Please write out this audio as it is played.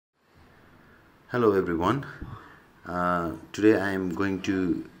Hello everyone. Today I am going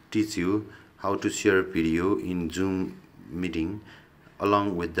to teach you how to share video in Zoom meeting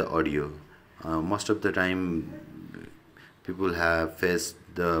along with the audio. Most of the time people have faced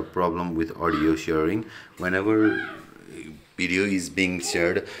the problem with audio sharing. Whenever video is being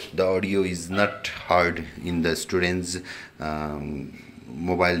shared, the audio is not heard in the students'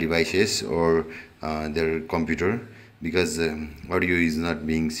 mobile devices or their computer because audio is not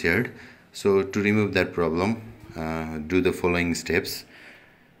being shared. So to remove that problem, do the following steps.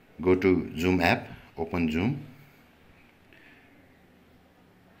 Go to Zoom app, open Zoom.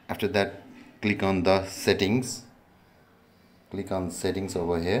 After that, click on the settings. Click on settings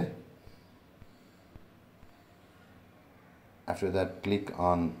over here. After that, click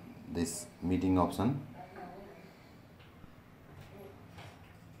on this meeting option.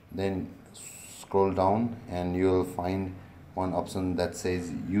 Then scroll down and you will find one option that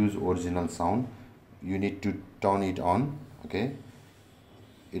says use original sound. You need to turn it on. Okay,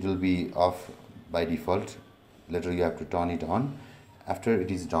 it will be off by default. Later you have to turn it on. After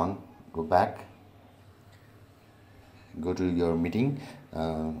it is done, go back, go to your meeting.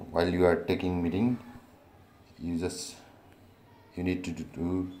 While you are taking meeting, you need to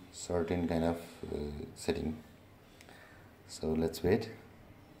do certain kind of setting. So let's wait.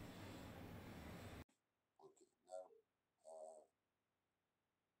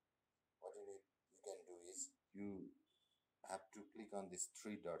 What you can do is you have to click on these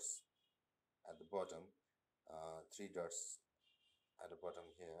three dots at the bottom. Three dots at the bottom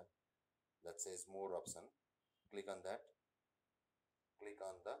here that says more option. Click on that. Click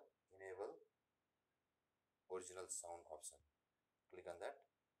on the enable original sound option. Click on that.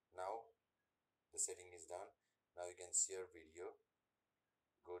 Now the setting is done. Now you can share video.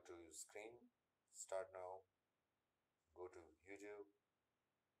 Go to screen, start now. Go to YouTube,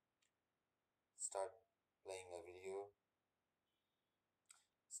 start playing a video,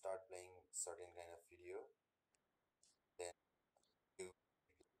 start playing certain kind of video. Then you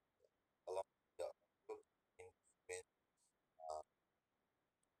along the audio in between, uh,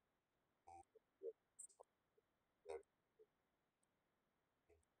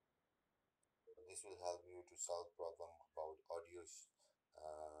 this will help you to solve problem about audio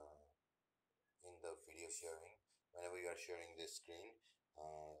in the video sharing. Whenever you are sharing this screen,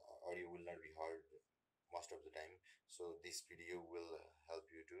 audio will not be heard most of the time. So this video will help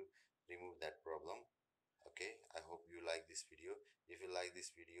you to remove that problem. Okay, I hope you like this video. If you like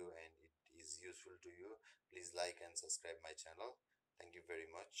this video and it is useful to you, please like and subscribe my channel. Thank you very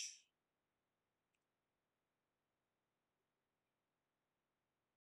much.